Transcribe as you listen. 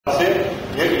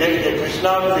ये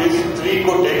कृष्णा फेज 3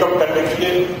 को टेकअप करने के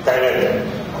लिए कह रहे थे।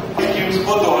 स्कीम्स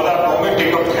को 2009 में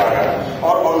टेकअप किया गया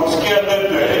और उसके अंदर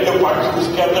जो है जो फंड्स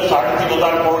उसके अंदर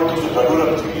 3,500 करोड़ की जो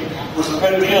जरूरत थी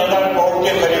उसमें 3,000 करोड़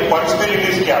के करीब फंड्स भी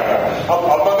रिलीज किया गया। अब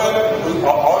अगर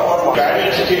और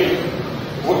गाइडेंस के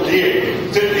वो दिए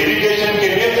सिर्फ इरिगेशन के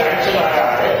लिए सैंक्शन आया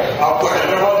है। आपको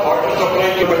हैदराबाद वाटर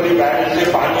सप्लाई की बड़ी गाइडेंस से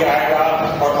पानी आएगा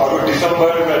और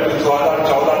दिसंबर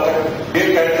 2014 तक ये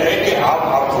कहते हैं कि आप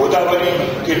गोदावरी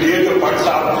के लिए जो फंड्स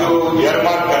आप जो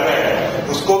ईयरमार्क कर रहे हैं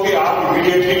उसको भी आप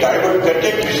इमीडिएटली डाइवर्ट करके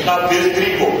कृष्णा फेज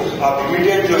 3 को आप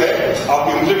इमीडिएट जो है आप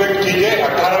इम्प्लीमेंट कीजिए।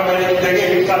 18 महीने की जगह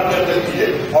 1 साल के अंदर कीजिए।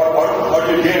 और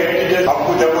ये है कि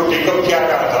आपको जब वो टेकअप किया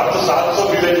गया था तो 700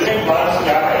 विलेज प्लान्स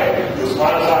क्या है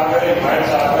उस्मान साहब है, इमरान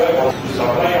साहब है और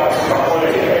सप्लाई आपको कम हो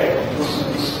रही है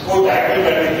उसको टैकल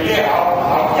करने के लिए आप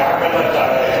क्या करना चाह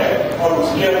रहे हैं और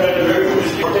उसके अंदर जो है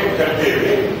टूरिस्ट प्रोटेक्ट करते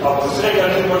हुए अब दूसरे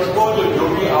कंज्यूमर्स को जो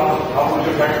भी आप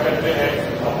उनको कट करते हैं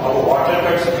अब वाटर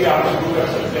कट्स भी आप शुरू कर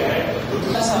सकते हैं।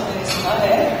 हमने सुना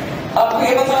है। अब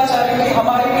ये बताना चाह रहे हैं कि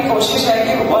हमारी भी कोशिश है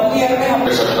कि 1 ईयर में हम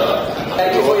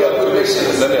good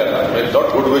wishes not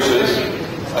good wishes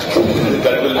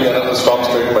that will be another strong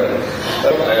statement.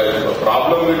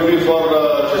 Problem will be for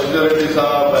Reddy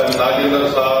Saab and Nagendra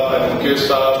Saab and Mukesh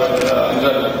Saab and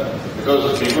Anjan, because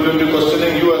people will be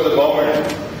questioning you as a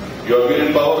government. You have been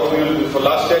in power for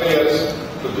last 10 years.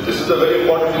 So this is a very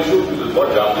important issue.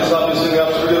 What Jafri Saab is saying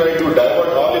absolutely right. To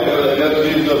divert all your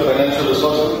energy, your financial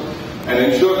resources, and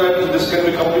ensure that this can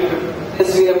be completed.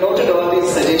 Yes, we have noted all these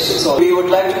suggestions. We would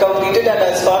like to complete it, and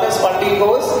as far as funding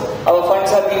goes, our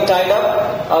funds have been tied up.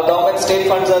 Our government state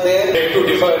funds are there. Take to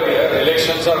defer here.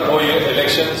 Elections are more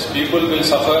elections. People will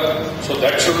suffer. So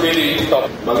that should be the top.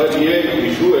 मगर ये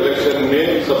issue election में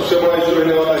सबसे बड़ा issue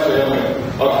रहने वाला है शहर में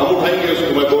और हम उठाएंगे उसको।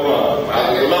 मैं बोल रहा हूँ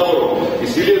बोला वो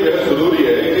इसीलिए बेहद जरूरी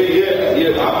है कि ये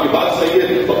आपकी बात सही है।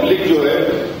 पब्लिक जो है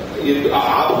ये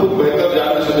आपको बेहतर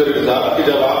जानने से जरूरी साहब कि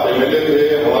जब आप एमएलए थे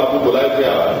हम आपको बुलाए थे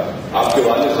आपके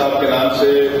वालिद साहब के नाम से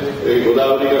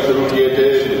गोदावरी का शुरू किए थे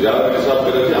जावरी साहब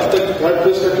कर रहे थे। अब तक थर्ड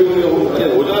फेज का क्यों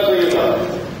हो जाना चाहिए था।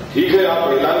 ठीक है आप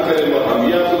ऐलान करें हम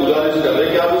ये आपको गुजारिश कर रहे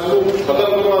हैं कि आप इसको खत्म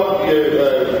करो। आप ये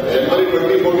जनवरी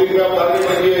 2014 में आप टारगेट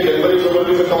रखिए जनवरी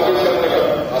फरवरी में कंप्लीट करने का।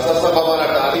 ऐसा सब हमारा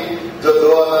तारीख जो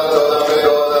 2014 में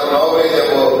 2009 में जब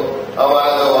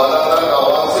हमारा जो वादा था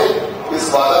आवाम से इस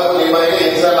वादा को निभाएंगे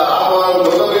इंशाल्लाह। आप और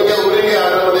दोनों के उड़ेंगे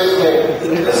आंध्र प्रदेश में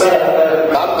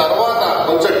दान करवाता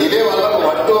కొంచెం డిలే వల్ల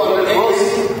 800 crores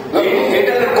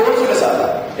సార్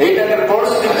 800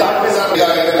 crores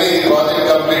ఈ ప్రాజెక్ట్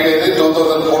కంప్లీట్ అయింది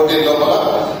 2014 లోపల।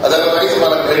 అదర్వైజ్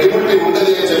మన క్రెడిబిలిటీ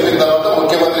ఉండదు అని చెప్పిన తర్వాత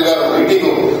ముఖ్యమంత్రి గారు మీటింగ్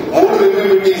 3 రివ్యూ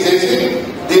మీటింగ్స్ చేసి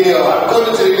దీన్ని అడ్కో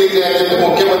నుంచి రిలీజ్ చేయాలని చెప్పి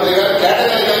ముఖ్యమంత్రి గారు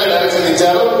కేటగిరికల్ డైరెక్షన్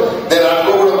ఇచ్చారు. నేను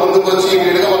అడ్కో కూడా ముందుకు వచ్చి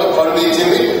ఇమీడియట్ గా మనకు ఫండ్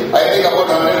ఇచ్చింది. ఐ థింక్ అబౌట్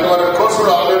 100 crores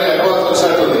కూడా ఆల్రెడీ అడ్వాన్స్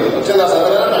వచ్చినట్టుంది. వచ్చింది ఆ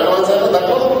సందర్భంగా అడ్వాన్స్ అంటే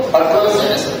తక్కువ అడ్కో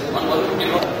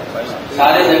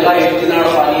सारे जगह एक किनारा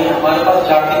पानी है। हमारे पास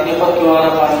 4 दिन पर क्यों आ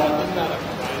रहा पानी?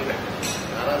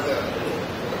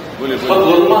 तो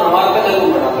जुल्म हमारे का जरूर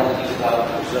बना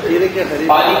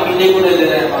पानी पीने को नहीं दे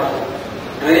रहे हैं।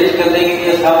 ड्रेनेज करने के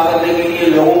लिए साफ करने के लिए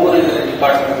लोगों को नहीं दे रहे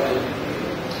डिपार्टमेंट में।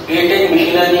 एटेक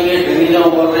मशीनरी में ड्रेनेजा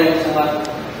उबर रहे हैं समाज।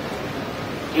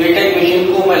 एटेक मशीन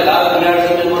को मैं लाल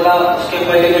डीआरसी में बोला, उसके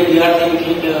पहले मैं डीआरसी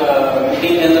मीटिंग के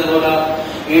अंदर बोला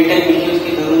एटेक मशीन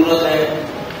की जरूरत है।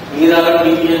 मीरागढ़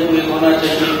डिवीजन को एक होना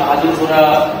चाहिए, बहादुरपुरा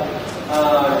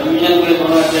डिवीजन को एक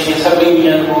होना चाहिए, सब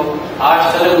डिवीजन को। आज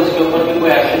तक उसके ऊपर भी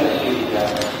कोई एक्शन नहीं लिया।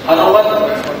 हर वक्त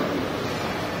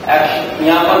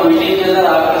यहाँ पर मीटिंग के अंदर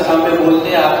आपके सामने बोलते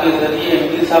आपके जरिए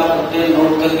एमपी साहब होते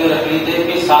नोट करके रख लेते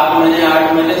कि 7 महीने 8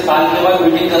 महीने साल के बाद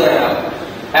मीटिंग कर रहे हैं आप।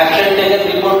 एक्शन टेकन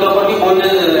रिपोर्ट के ऊपर भी बोलने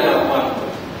दे रहे हैं आपको।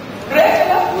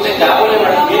 क्या बोले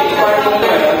मैडम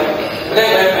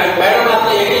मैडम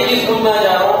आपने एक ही चीज सुनना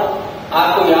जा रहा हूँ।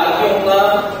 आपको याद भी होगा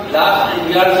लास्ट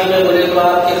डीआरसी में बड़े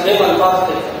बार के सेम अल्फाज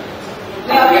थे।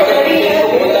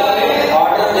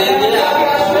 ऑर्डर देंगे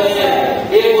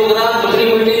एक गुजरा दूसरी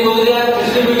मीटिंग गुजरी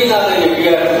तीसरी मीटिंग आ रही है।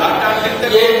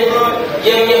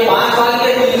 ये 5 साल के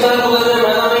इंसान गुजर रहे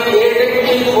मैदान में एक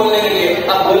मिशन को बोलने के लिए।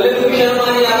 अब बोलने की मिशन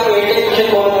मानी आपको एक मिशन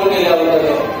कौन बोल के क्या बोलते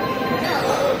हो?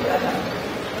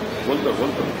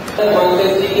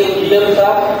 के जीएम का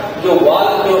जो वाल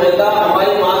जो रहता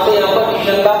हमारी माँ से यहाँ पर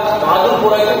किशन का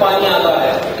बहादुरपुरा के पानी आता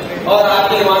है और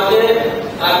आपके माँ से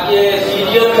आपके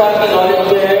सीजीएम साहब के नॉलेज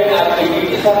में है, आपके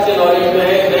डीटी साहब के नॉलेज में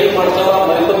है। कई मरतबा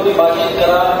मरीजों की बातचीत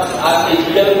करा आपके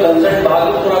जीएम कंसल्ट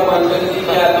बहादुरपुरा कॉन्फ्रेंस की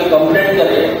आपकी कंप्लेंट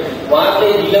करे। वहाँ के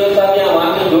जीएम साहब या वहाँ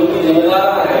के जो भी जिम्मेदार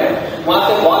है वहाँ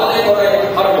से वाल नहीं हो रहे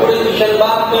और पूरे किशन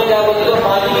बाग में क्या बोलते हो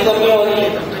पानी की कमी हो रही है।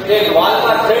 एक वाल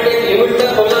का थ्रेड एक लिमिट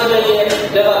तक होना चाहिए।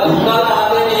 जब आप भूखा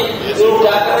आते नहीं तो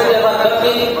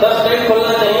 10 टेंट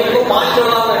खोलना चाहिए, इनको 5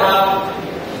 चुनाव में था।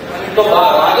 तो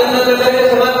राजेंद्र नगर के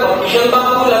समय मिशन बाग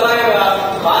को लगाएगा,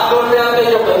 खास तौर से आपके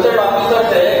जो कंसर्ट ऑफिसर्स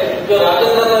है जो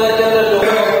राजेंद्र नगर के अंदर जो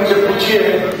उनसे पूछिए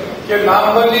कि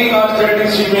नामबंदी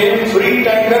कॉन्स्टिट्यूंसी में फ्री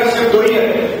टैंकर सिर्फ 2 ही है,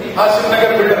 आसिफ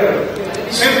नगर बिल्डर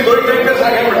सिर्फ 2 टैंकर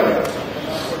आगे बढ़ा।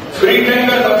 फ्री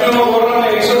टैंकर तब्दील में बोल रहा है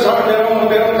 160 दे रहा हूँ,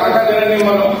 काका दे रहे नहीं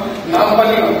मानो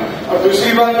नामबंदी में। और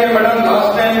दूसरी बात ये मैडम, लास्ट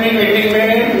टाइम की मीटिंग में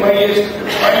मैं ये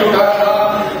पॉइंट उठाया था,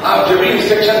 आप जब भी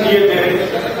इंस्ट्रक्शन दिए थे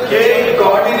कि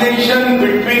coordination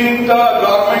between the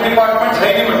government department है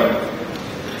कि मैडम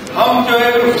हम जो है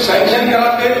सैंक्शन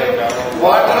कराते,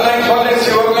 वाटर लाइन वाले,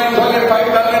 सीवर लाइन वाले पाइप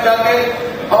डालने जाते,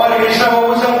 हमारे कृष्णा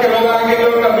बाबू साहब के लोग आगे जो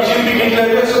उनका मशीन भी खींच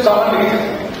लेते, उसको सामान नहीं।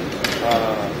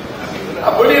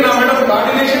 अब बोलिए ना मैडम,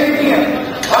 कोऑर्डिनेशन ही नहीं है।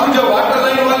 हम जो वाटर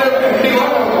लाइन वाले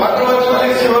वाटर वर्क्स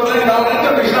वाले सीवर लाइन डाल रहे हैं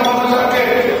तो कृष्णा बाबू साहब के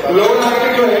लोग आगे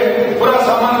जो है पूरा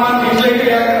सामान खींच लेके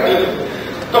क्या करते।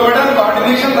 तो मैडम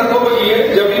कोऑर्डिनेशन रखो, बोलिए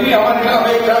जब भी हमारे खिलाफ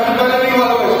एक ट्रैफिक वाला नहीं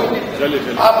वाला हो,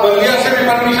 आप बल्दिया से भी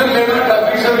परमिशन लेना,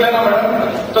 ट्रैफिक से भी लेना मैडम,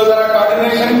 तो जरा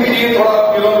कोऑर्डिनेशन के लिए थोड़ा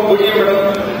लोग बोलिए मैडम,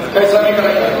 कैसा नहीं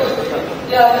कराएगा।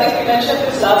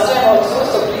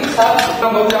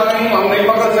 हम बहुत जा रहे हैं, हम नहीं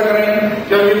पकड़ सक रहे हैं,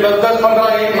 जबकि 10-15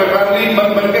 एक फैमिली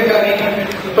बन के जा रही है,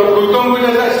 तो कुत्तों को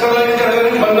जैसा स्टरलाइज कर रहे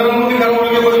हैं, बंदरों को भी कर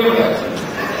बोलिए बोलिए।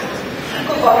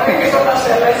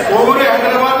 पूरे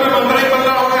हैदराबाद में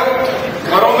 15 हो गया,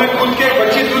 घरों में कूद के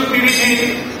बच्ची दूध पी रही थी,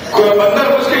 बंदर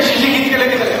उसके शीशी खींच के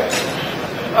लेके चले।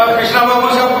 अब कृष्णा बाबू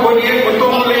साहब बोलिए, कुत्तों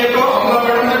को ले तो हमला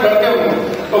मैडम से डरते हुए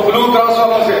और ब्लू क्रॉस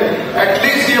वालों से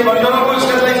एटलीस्ट ये बंदरों को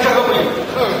स्टेबलाइज करो बोलिए।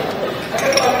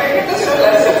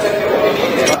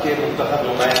 के मुंतखब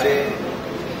नुमाइंदे,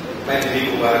 मैं दिली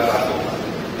मुबारकबाद दूंगा।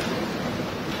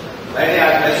 मैंने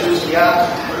आज महसूस किया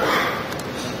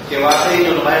कि वाकई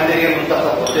जो नुमाइंदे के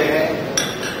मुंतखब होते हैं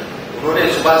उन्होंने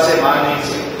सुबह से मानी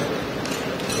से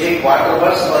एक वाटर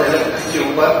वर्क्स और इलेक्ट्रिक के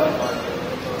ऊपर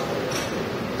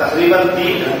तकरीबन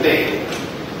 3 घंटे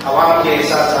आवाम के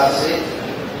एहसास से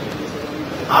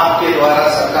आपके द्वारा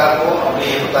सरकार को अपने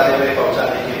ये मुतालिबे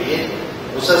पहुंचाने के लिए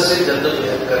मुसलसल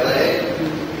जद्दोजहद कर रहे हैं।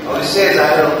 और इससे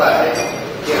जाहिर होता है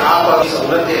कि आप अपनी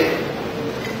सहूलतें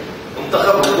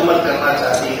मुंतखब हुकूमत करना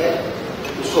चाहती है,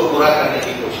 उसको पूरा करने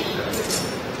की कोशिश करते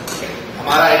हैं।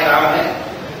 हमारा एक काम है,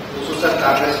 खुसूसन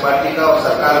कांग्रेस पार्टी का और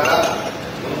सरकार का,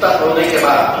 मुंतखब होने के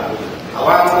बाद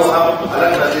अवाम को हम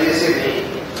अलग नजरिए से नहीं,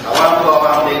 अवाम को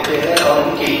अवाम देखते हैं और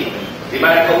उनकी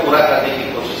डिमांड को पूरा करने की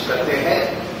कोशिश करते हैं।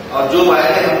 और जो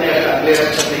वायदे हमने अगले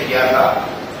इलेक्शन में किया था,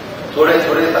 थोड़े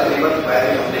थोड़े तकरीबन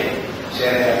वायदे हमने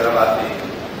शहर हैदराबाद में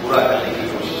पूरा करने की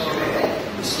कोशिश कर रहे हैं।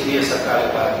 इसके लिए सरकार को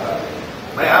बात,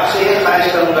 मैं आपसे ये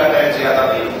ख्वाहिश करूंगा, टाइम ज्यादा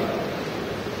नहीं होगा।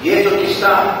 ये जो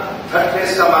कृष्णा थर्ड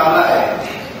फेज का मामला है,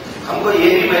 हमको ये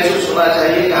भी महसूस होना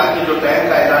चाहिए कि आपने जो टाइम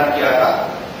का ऐलान किया था,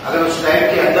 अगर उस टाइम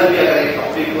के अंदर भी अगर एक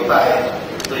कंप्लीट होता है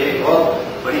तो एक बहुत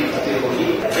बड़ी फतेह होगी।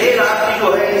 मेन आपकी जो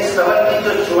है इस तरह की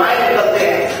जो चुनाएं निकलते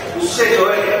हैं, उससे जो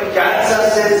है कैंसर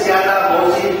से ज्यादा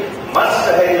बहुत ही मस्त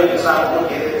है जो किसान को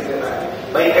घेरे देना है।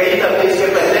 मैं कई दफे इसके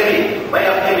पहले भी मैं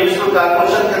अपने म्यूनिसिपल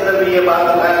कॉर्पोरेशन के अंदर भी ये बात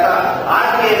उठाया था, आज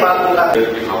भी ये बात उठाया।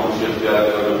 खामोशी इख्तियार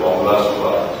कर बॉम्ब ब्लास्ट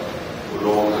हुआ,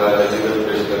 लोगों का जजीरत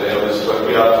पेश करें और इस पर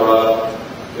भी आप थोड़ा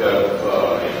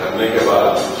करने के बाद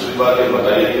दूसरी बात ये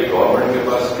बताइए कि गवर्नमेंट के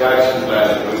पास क्या एक्शन प्लान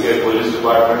है, क्योंकि पुलिस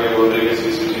डिपार्टमेंट ये बोल रही है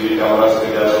सीसीटीवी कैमरास के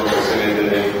ज्यादा पैसे नहीं दे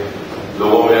देंगे,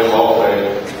 लोगों में खौफ है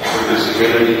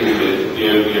सिक्योरिटी के लिए।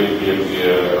 ये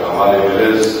हमारे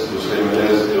विलेज, दूसरे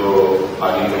विलेज जो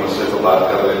आगे के मसले को बात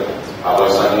कर रहे हैं, आप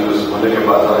आसानी को होने के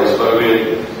बाद इस पर भी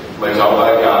मैं चाहूंगा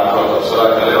कि आप थोड़ा तबसरा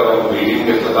करें और मीटिंग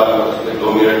के इख्तिताम में 2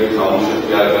 मिनट की खामोशी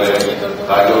इख्तियार करें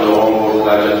ताकि उन लोगों को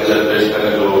जल्द पेश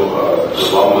करें जो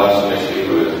बॉम्ब ब्लास्ट में शहीद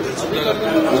हुए।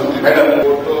 मैडम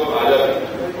तो आज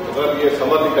अगर ये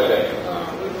समझ निकल जाएगा,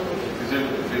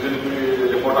 फिजिकल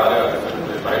रिपोर्ट आ रहा है,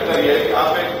 बेहतर ये है कि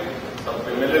आप एक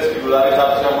एमएलए की गुजारिश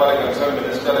आपसे, हमारे कंसर्न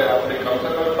मिनिस्टर है, आपने कम से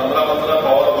कम 15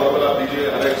 पावर बोर्ड आप दीजिए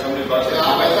हर एक समझी बात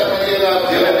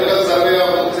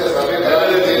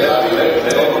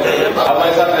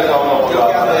ऐसा कैसा होना होगा,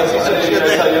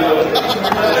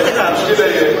 मुश्किल है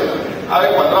ये। अरे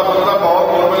 15 पावर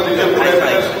बोर्ड में दीजिए,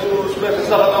 उसमें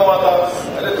हिस्सा बना हुआ था।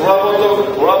 अरे थोड़ा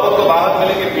बहुत तो राहत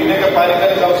मिलेगी, पीने के पानी का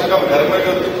कम से कम घर में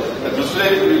जो दूसरे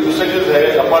जो है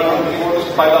अपार्टमेंट की वो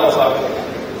फायदा होता है।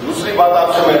 दूसरी बात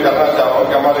आपसे मैं करना चाह रहा हूं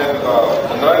कि हमारे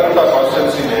 15 घंटा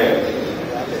कॉन्स्टिट्यूंसी में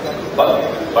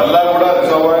बल्लागुड़ा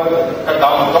रिजर्वायर का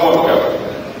काम मुकम्मल हो गया।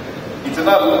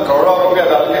 इतना करोड़ों रुपया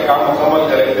डाल के काम मुकम्मल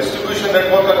करें, डिस्ट्रीब्यूशन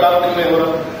नेटवर्क का काम नहीं हो रहा।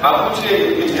 आप पूछिए,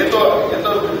 ये तो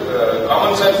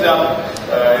कॉमन सेंस है, आप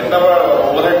इतना बड़ा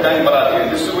ओवरहेड टाइम बना दिए,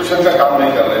 डिस्ट्रीब्यूशन का काम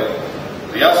नहीं कर रहे।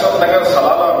 रियासत नगर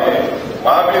सलाला में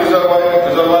वहां भी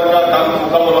रिजर्वायर का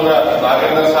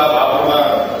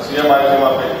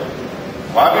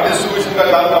डिस्ट्रीब्यूशन का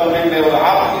काम कंप्लीट नहीं हो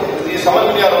रहा। आप ये समझ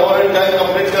नहीं आ रहा, ओवरहेड टैंक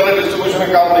कंप्लीट कर रहे, डिस्ट्रीब्यूशन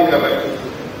में काम नहीं कर रहे।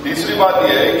 तीसरी बात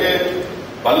यह है कि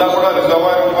बल्लापुरा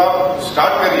रिजर्वायर का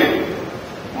स्टार्ट करिए,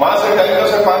 वहां से टैंकर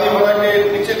से पानी भरा के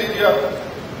नीचे दीजिए।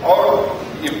 और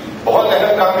ये बहुत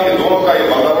अहम काम है दोनों का, ये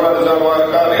बल्लापुरा रिजर्वायर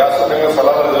का, रियासत का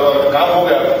सलाह रिजर्वायर का काम हो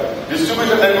गया।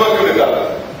 डिस्ट्रीब्यूशन नेटवर्क क्यों निकाला?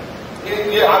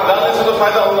 ये आप डालने से तो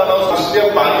फायदा होगा ना, उससे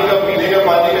पानी का, पीने का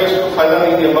पानी का इसको फायदा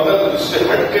नहीं है, मगर इससे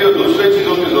हटके जो दूसरे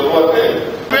चीजों की जरूरत है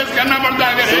करना पड़ता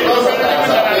है।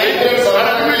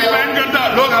 अगर डिमांड करता,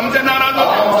 लोग हमसे नाराज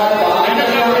होते,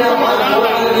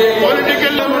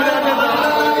 पॉलिटिकल लोग हो जाते,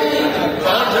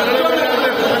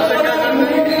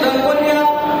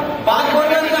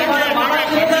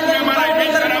 हमारा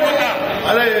इमेज खराब होता।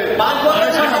 अरे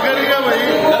करेगा भाई,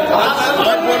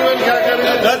 क्या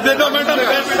करेगा? 10 दे दो मैडम,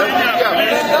 10 दे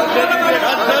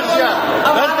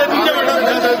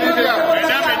दीजिए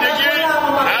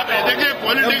आप देखिए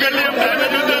पॉलिटिकली हम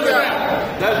डैमेज होते हैं।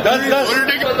 10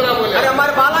 पॉलिटिकल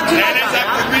हमारे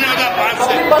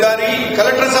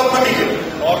कलेक्टर साहब को दीजिए,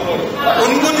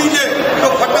 उनको दीजिए तो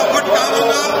फटाफट काम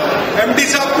होगा। एमडी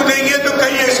साहब को देंगे तो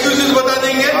कई एक्सक्यूजेस बता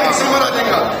देंगे, समझ आ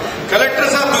जाएगा। कलेक्टर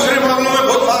साहब दूसरे मामलों में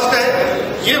बहुत फास्ट है,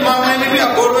 ये मामले में भी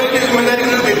आप बोरवेल की जिम्मेदारी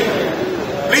नहीं देती।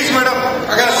 प्लीज मैडम,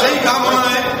 अगर सही काम होना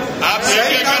है, आप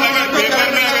सही काम होगा तो पेपर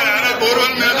में अगर आ रहा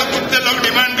बोरवेल में तो कितने लोग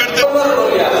डिमांड करते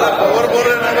और बोल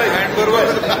रहे हैं भाई हैंड बोरवेल।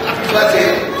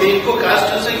 इनको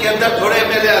कॉन्स्टिट्यूंसी के अंदर थोड़े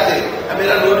एमएलए आते,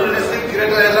 मेरा नोडल डिस्ट्रिक्ट किरण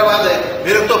हैदराबाद है,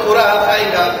 मेरे तो पूरा हाथ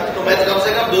आएगा तो मैं कम से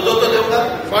कम 2 तो दूंगा।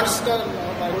 फंड्स का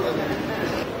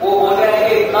वो बोल रहे हैं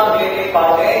कि इतना बेनिफिट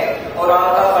पाते और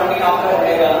आपका फंडिंग आपका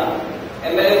रहेगा,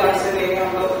 एमएलए फंड से देंगे हम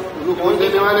लोग। कौन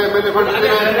देने वाले एमएलए फंड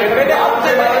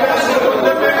आपसे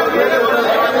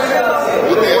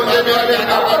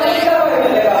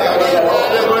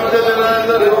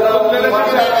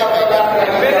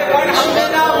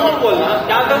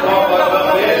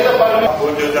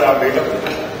जरा मैडम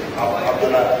आप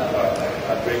जरा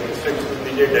इंस्ट्रक्शन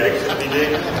दीजिए, डायरेक्शन दीजिए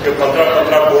कि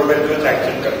 15 बोरवेल जो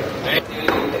सैंक्शन करें।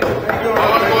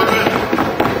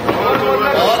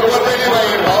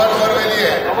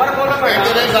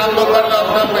 मेंटेनेंस आप लोग कर लो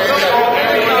अपना अपना एरिया,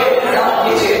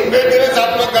 मेंटेनेंस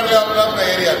आप लोग कर लो अपना अपना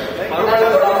एरिया।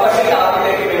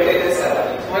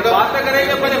 बात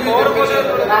करेंगे पहले और बोले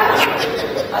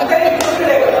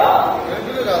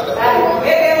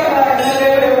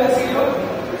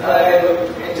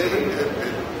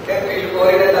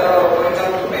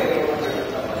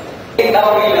Now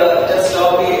we'll just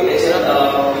stop the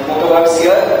motorbikes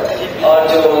here और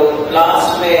जो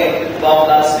लास्ट में बॉम्ब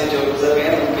ब्लास्ट में जो गुजर गए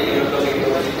हैं उनके लिए हम लोग एक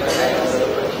करना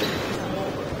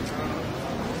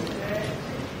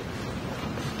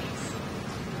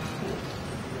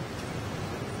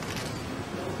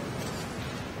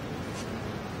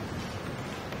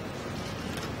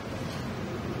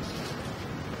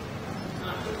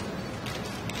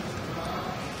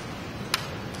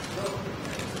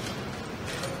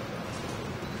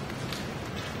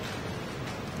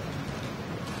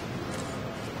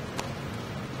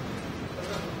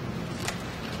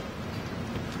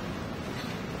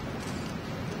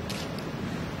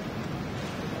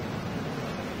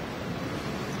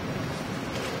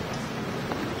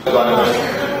है।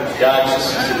 क्या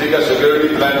सिटी का सिक्योरिटी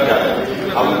प्लान क्या है?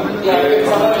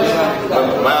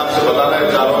 मैं आपसे बताना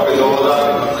चाह रहा हूँ कि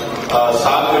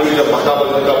 2007 में भी जब मक्का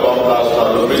मस्जिद का बॉम्ब ब्लास्ट हुआ,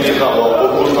 लुम्बिनी का हुआ,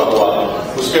 कोपुर का हुआ,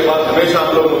 उसके बाद हमेशा हम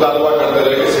लोग मुतालबा करते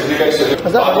रहे कि सिटी का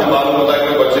आपको मालूम होता है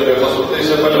कि बच्चे बेबस होते हैं।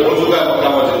 इससे पहले हो चुका है मक्का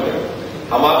मस्जिद में।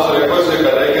 हम आपसे रिक्वेस्ट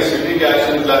कर रहे हैं कि सिटी के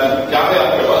एक्शन प्लान क्या है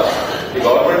आपके पास, कि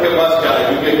गवर्नमेंट के पास क्या है,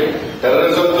 क्योंकि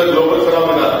टेररिज्म तो ग्लोबल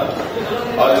फिनोमेना है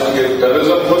और इसके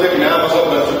टेररिज्म खुद एक नया मसला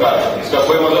बन चुका है, इसका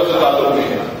कोई मजहब से ताल्लुक नहीं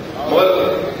है। मगर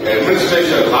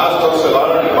एडमिनिस्ट्रेशन खासतौर से लॉ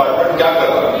डिपार्टमेंट क्या कर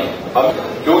रहा है? हम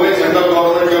क्यों नहीं सेंट्रल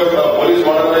गवर्नमेंट जो पुलिस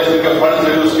मॉडर्नाइजेशन के फंड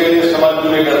है उसके लिए इस्तेमाल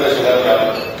क्यों नहीं करते शहर में?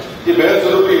 ये बेहद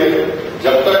जरूरी है।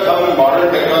 जब तक हम मॉडर्न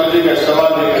टेक्नोलॉजी का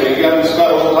इस्तेमाल नहीं करेंगे हम इसका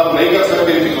रोकथाम नहीं कर सकते।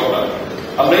 इन चीजों का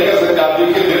हम नहीं कर सकते। आप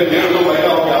देखिए 1.5-2 महीना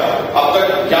हो गया, अब तक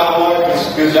क्या हुआ,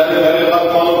 किस जाने मेरे बात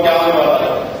मालूम क्या होने वाला है।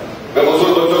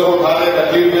 बेकसूर बच्चों को उठा रहे,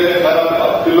 तकलीफ दे रहे,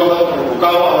 दिलों का रुका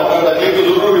हुआ होगा, तकलीफ तो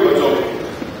जरूर भी बच्चों की।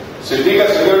 सिटी का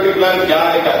सिक्योरिटी प्लान क्या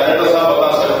है, क्या कलेक्टर साहब बता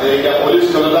सकते हैं, क्या पुलिस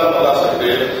कमिश्नर बता सकते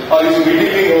हैं? और इस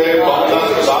मीटिंग में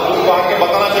उनको आके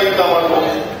बताना चाहिए था हमारे को,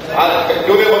 आज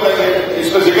क्यों नहीं बताएंगे? इस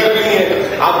पर जिक्र भी नहीं है।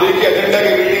 आप देखिए एजेंडा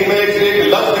की मीटिंग में एक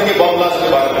लफ्ज देंगे बॉम्ब ब्लास्ट के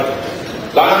बारे में,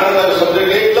 लाना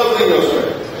सब्जेक्ट एक लफ्ज नहीं है उसमें।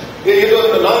 ये तो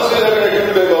नॉन सीरियस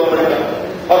एटीट्यूड है गवर्नमेंट का।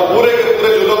 और पूरे के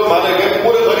पूरे जो लोग मारे गए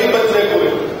पूरे गरीब बच्चे हैं,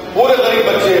 पूरे गरीब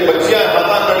बच्चे, बच्चियां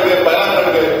हाथा कट गए, बयान कट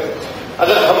गए।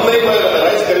 अगर हम नहीं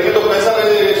राइज करेंगे तो कैसा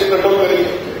कंट्रोल करेंगे?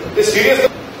 ये सीरियस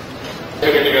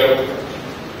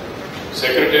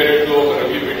सेक्रेटेरिएट को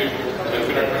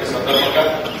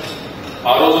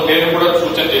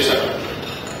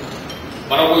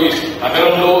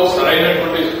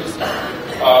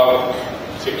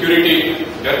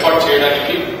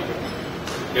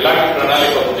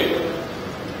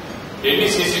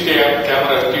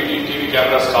సీసీటీవీ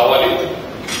కెమెరాస్ కావాలి.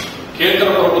 కేంద్ర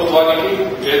ప్రభుత్వానికి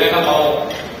ఏదైనా మనం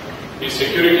ఈ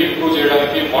సెక్యూరిటీ ఇంప్రూవ్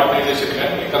చేయడానికి మోడర్నైజేషన్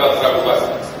కానీ ఇతరత్రా కూడా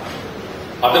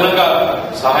అదనంగా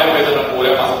సహాయం ఏదైనా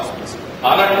కోరామా?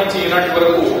 ఆనాటి నుంచి ఈనాటి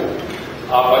వరకు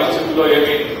ఆ పరిస్థితుల్లో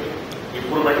ఏమీ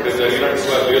ఇంప్రూవ్మెంట్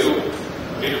జరిగినట్టుగా లేదు.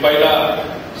 దీనిపైన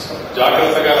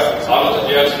జాగ్రత్తగా ఆలోచన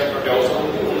చేయాల్సినటువంటి అవసరం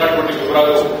ఉంది. ఉన్నటువంటి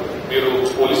వివరాలు మీరు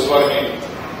పోలీసు వారిని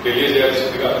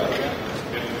తెలియజేయాల్సిందిగా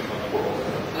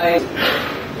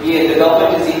The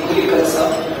government is equally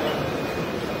concerned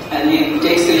and it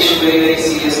takes the issue very, very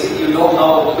seriously. You know how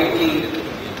quickly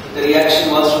the reaction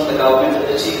was from the government.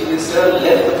 The Chief Minister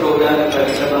left the program in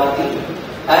Hyderabad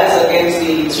as against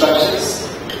the instructions,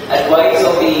 advice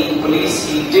of the police.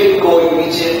 He did go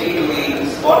immediately to the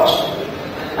spot,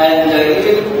 and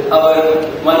even our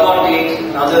 108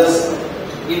 and others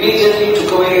immediately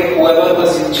took away whoever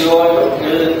was injured or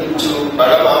killed into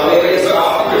various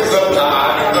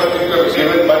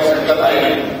given by Central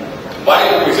Highway. Why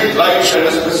is it right that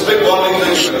a specific warning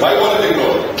section? Why was it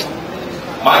ignored?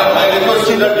 My request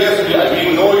is that yes,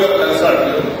 we know your concern,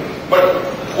 but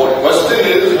what question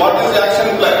is, what is the action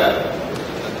plan?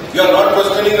 You are not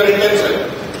questioning your intention.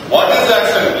 What is the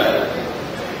action plan?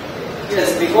 Yes,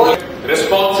 before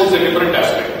response is a different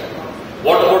aspect.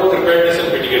 What about preparedness and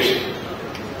mitigation?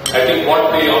 I think what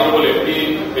the Honorable MP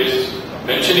is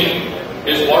mentioning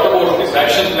is what about this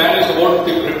action plan is about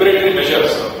the preparatory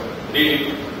measures, the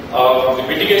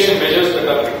mitigation measures that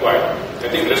are required. I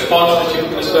think response, the Chief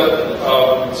Minister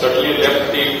certainly left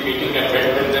the meeting and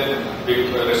went and then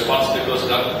the response that was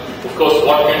done. Of course,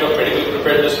 what kind of medical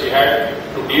preparedness we had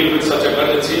to deal with such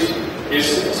emergencies is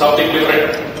something different.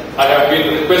 I have been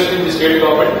requesting the state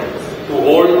government to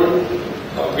hold,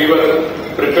 we were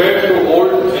prepared to hold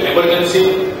an emergency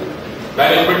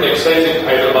management exercise in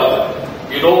Hyderabad.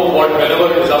 You know what, whenever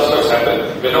disasters happen,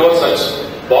 whenever such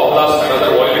bomb blasts and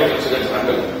other violent incidents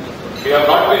happen, we have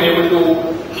not been able to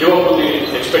live up to the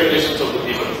expectations of the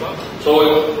people. So,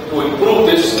 to improve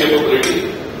this capability,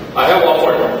 I have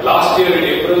offered, last year in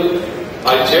April,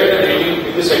 I chaired a meeting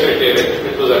in the Secretariat.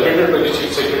 It was attended by the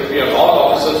Chief Secretary and all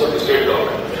officers of the state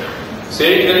government,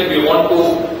 saying that we want to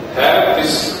have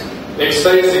this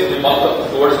exercise in the month of,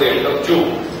 towards the end of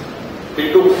June.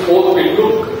 It took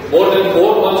more than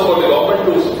 4 months for the government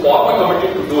to form a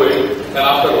committee to do it, and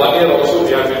after 1 year also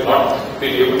we have not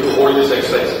been able to hold this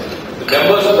exercise. The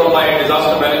members from my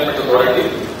disaster management authority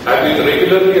have been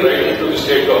regularly writing to the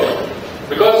state government,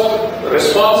 because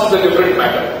response is a different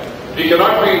matter. We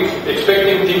cannot be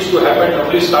expecting things to happen and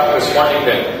only start responding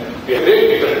then. We have great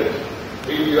deterrent.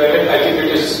 I think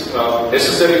it is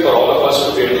necessary for all of us to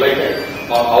be enlightened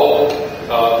on how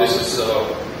this is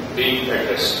being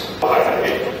addressed. तो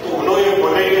उन्होंने ये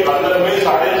बोले कि London में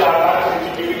 4.5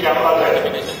 CCTV cameras है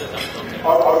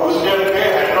और उस जगह पे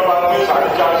हैदराबाद में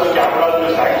 450 कैमराज जो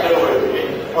सैंक्शन हुए थे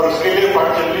और उसके लिए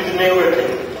फंड रिलीज नहीं हुए थे,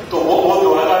 तो वो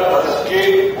 2010 के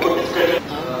वो discussion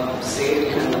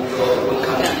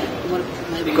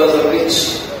because of which,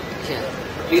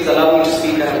 please allow me to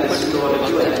speak. I have listened to all of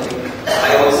you, and I think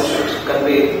I also should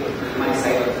convey my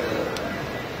side of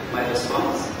my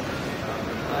response.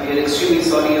 We are extremely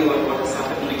sorry about what has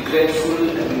happened, regretful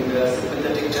and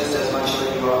sympathetic just as much as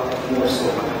you are, more so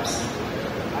perhaps.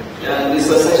 And this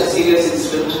was such a serious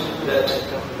incident that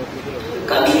the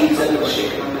country itself was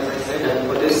shaken up, as I said, and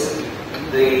for this,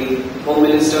 the Home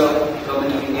Minister,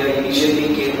 Government of India immediately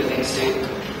came the next day,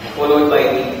 followed by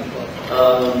the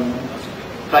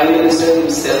Prime Minister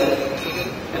himself,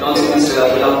 and also Mr.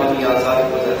 Lumbini who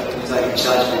was in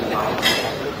charge of the party.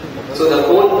 So the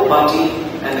whole party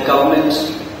and the government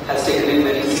has taken it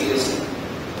very seriously.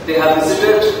 They have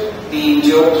visited the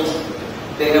injured.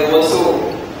 They have also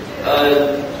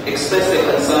expressed their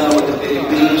concern over the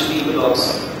bereaved people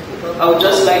also. I would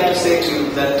just like to say to you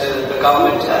that the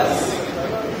government has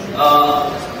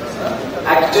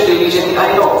acted immediately.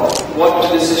 I know what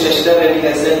Mr. Reddy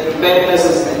has said. Preparedness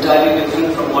is entirely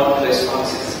different from what the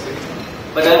response is.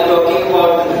 But I am talking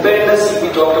about the preparedness we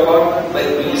talked about by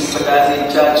the police, but as the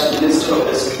in-charge minister of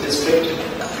this district,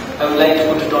 I would like to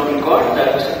put it on record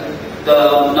that the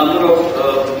number of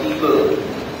people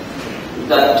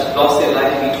that lost their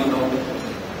life we do know.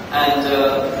 And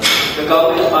the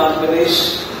government of Andhra Pradesh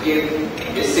gave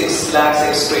a 6 lakhs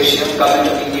ex-gratia,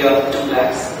 government of India 2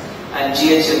 lakhs, and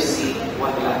GHMC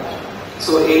 1 lakh.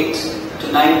 So 8 to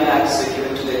 9 lakhs were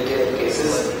given to their death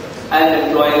cases, and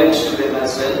employment to them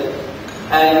as well,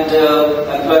 and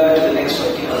employment to the next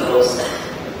 15 of course.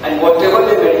 And whatever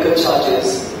the medical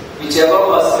charges, whichever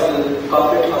hospital,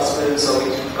 corporate hospitals or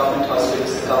government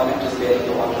hospitals, the government is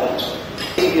bearing all that.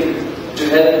 To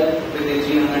help with the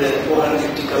 300 and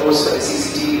 450 crores for the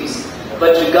CCTVs,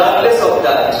 But regardless of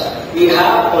that, we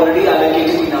have already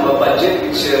allocated in our budget,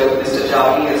 which Mr.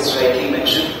 Javi has rightly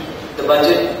mentioned. The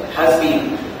budget has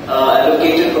been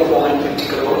allocated for 450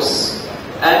 crores.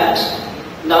 And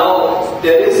now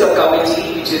there is a committee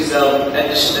which is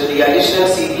the additional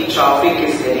CP traffic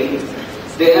is heading.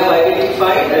 They have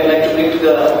identified, I'd like to bring to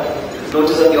the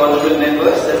notice of the honorable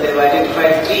members, that they have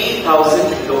identified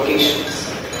 3,000 locations.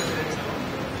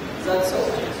 Is that so?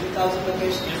 3,000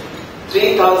 locations?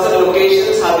 3,000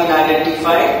 locations have been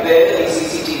identified where the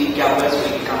CCTV cameras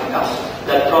will be coming up.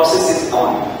 That process is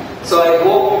on. So I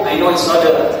hope, I know it's not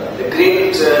a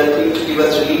great thing to give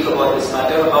us relief about this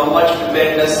matter, how much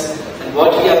preparedness and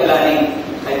what we are planning.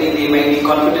 I think they may be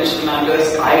confidential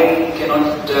matters. I am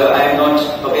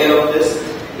not aware of this.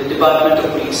 The Department of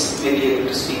Police may be able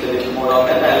to speak a little more on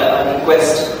that. I'll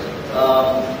request.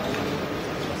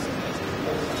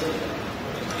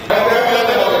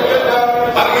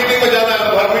 Her meeting में जाना है,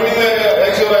 हर meeting में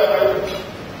action हो रहा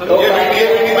है। ये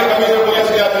meeting में commissioner police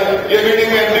के आते हैं, ये मीटिंग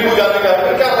में एमडी को जाने का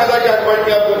है। क्या फायदा क्या पॉइंट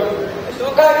क्या आपको? तो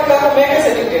मैं कैसे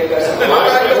डिक्टेट कर सकता हूँ?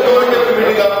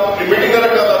 मीटिंग का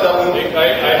रखा था आपको।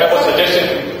 I have a suggestion.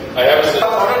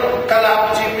 कल आप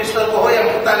चीफ मिनिस्टर को हो या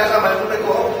मुख्तार महबूबे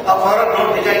को हो, आप फौरन नोट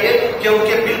भेजाइए कि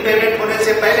उनके बिल पेमेंट होने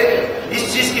से पहले इस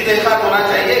चीज की देखभाल होना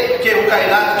चाहिए कि उनका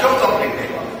इलाज क्यों कंप्लीट नहीं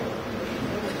हुआ।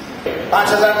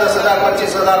 5,000, 10,000,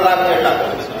 25,000 lakh data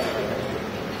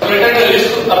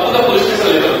police station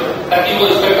level, ताकि वो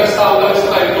इंस्पेक्टर साहब होगा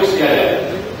उसका रिपोर्ट किया जाए।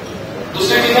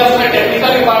 दूसरी चीज है उसमें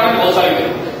टेक्निकल डिपार्टमेंट बहुत सारी है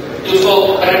कि उसको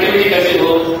कनेक्टिविटी कैसे हो,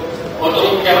 और जो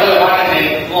कैमरा लगा रहे हैं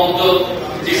वो हम जो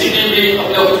सीसीटीवी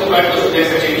अपने ऑफिस में बैठ कर देख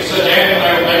सकें।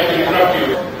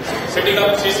 Setting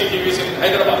up CCTV in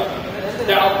Hyderabad.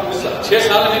 क्या आप 6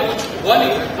 साल में कुछ हुआ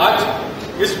नहीं? आज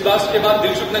इस क्लास के बाद,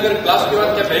 दिलसुख नगर क्लास के बाद,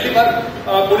 क्या पहली बार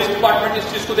पुलिस डिपार्टमेंट इस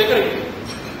चीज को देख रही है?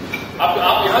 आप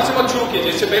यहां से मत शुरू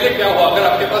कीजिए, इससे पहले क्या हुआ? अगर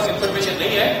आपके पास इंफॉर्मेशन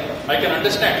नहीं है, I can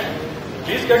understand,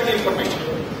 please get the information.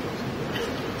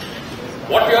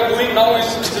 What we are doing now is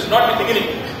not the beginning.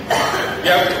 We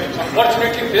have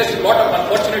unfortunately faced a lot of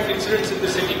unfortunate incidents in the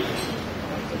city.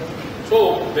 So,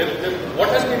 what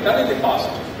has been done in the past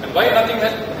and why nothing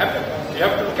has happened? We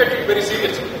have to look at it very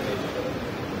seriously.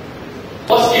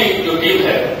 First की जो team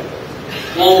है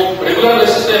वो regular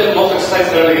basis पे mock exercise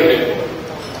कर रही है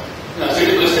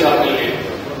city police के साथ मिलकर।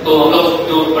 तो हम लोग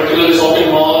जो particularly shopping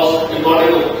mall,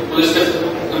 important police के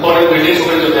इम्पोर्टेंट बिल्डिंग्स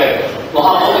वगैरह जो है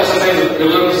वहां मॉक एक्सरसाइज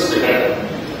रेगुलर बेसिस पे कर रहे हैं।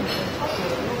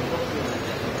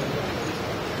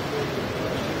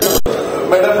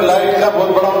 मैडम लाइट का बहुत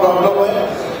बड़ा प्रॉब्लम है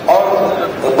और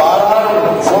बार-बार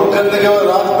फोन करने के बाद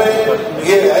रात में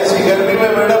ये ऐसी गर्मी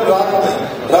में मैडम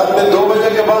रात में 2 बजे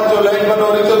के बाद जो लाइट बंद हो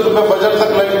रही थी सुबह फजर तक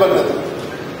लाइट बंद है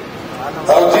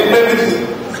और दिन में भी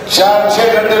 4-6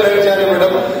 घंटे लाइट जा रही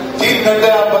मैडम। 3 घंटे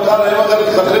आप बता रहे हो, मगर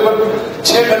तकरीबन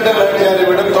 6 घंटे लाइट जा रही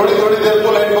मैडम। थोड़ी देर को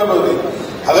लाइट बंद होती।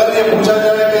 अगर ये पूछा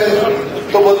जाए कि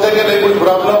तो बोलते कि नहीं कुछ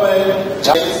प्रॉब्लम है।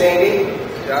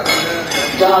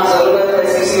 जहाँ जरूरत है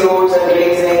सीसी रोड्स एंड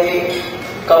ड्रेन्स रहेंगे,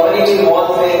 कम्युनिटी मॉल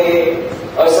रहेंगे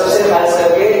और सबसे खास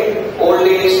करके old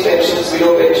age pension, window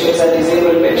pension and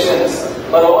disabled pension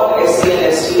for all SC and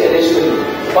ST eligible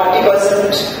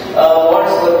 40%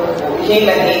 ही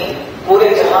नहीं, पूरे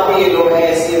जहाँ भी ये लोग हैं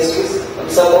SC ST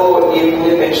सबको ये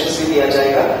पूरे पेंशन भी दिया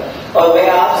जाएगा। और मैं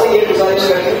आपसे ये गुजारिश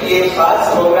करती हूँ कि ये खास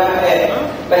प्रोग्राम है,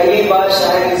 पहली बार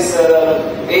शायद इस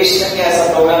देश में ऐसा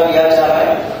प्रोग्राम किया जा रहा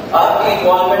है। आपकी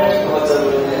इन्वॉल्वमेंट की बहुत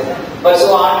जरूरत है।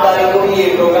 परसों 8 तारीख को भी ये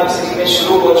प्रोग्राम सिटी में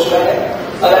शुरू हो चुका है।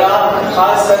 अगर आप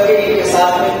खास करके इनके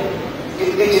साथ में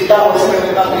जितना हो सके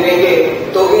उतना मिलेंगे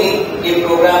तो ही ये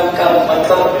प्रोग्राम का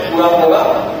मतलब पूरा होगा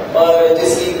और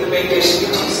जिसकी इम्प्लीमेंटेशन की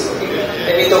चीज होगी।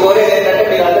 नहीं तो बोले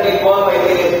అందరూ ఇన్వాల్వ్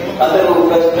అయితే అందరూ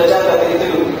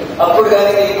ప్రజాప్రతినిధులు అప్పుడు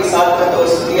కానీ దీనికి సార్థకత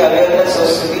వస్తుంది, అవేర్నెస్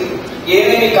వస్తుంది.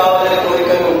 ఏమేమి కావాలనే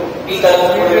కోరికలు మీ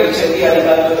తరఫున నిర్వహించింది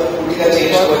అధికారులతో పూర్తిగా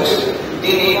చేయించుకోవచ్చు.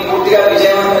 దీన్ని పూర్తిగా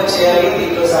విజయవంతం చేయాలి,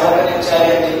 దీంట్లో సహకరించాలి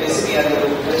అని చెప్పేసి మీ అందరూ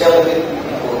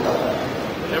ప్రజాప్రతినిధులు కోరుతాం.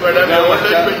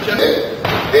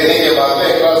 देने के बाद में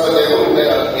एक बार से देखो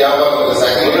यहाँ पर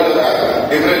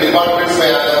डिफरेंट डिपार्टमेंट्स में आ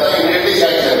जाता है इमीडिएटली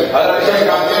सैंक्शन। हर अच्छे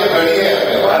काम में खड़ी है,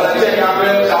 हर अच्छे काम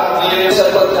में साथ लिए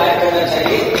सबको थैंक करना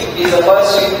चाहिए। Is the first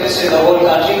chief minister in the whole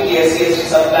country की SC ST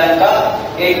सब प्लान का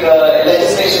एक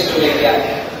लेजिस्लेशन जो लेके आए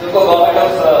हैं। उनको गवर्नमेंट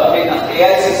ऑफ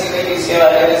AICC में भी इसके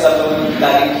बारे में सब लोगों ने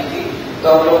तारीफ की थी, तो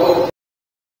हम लोग को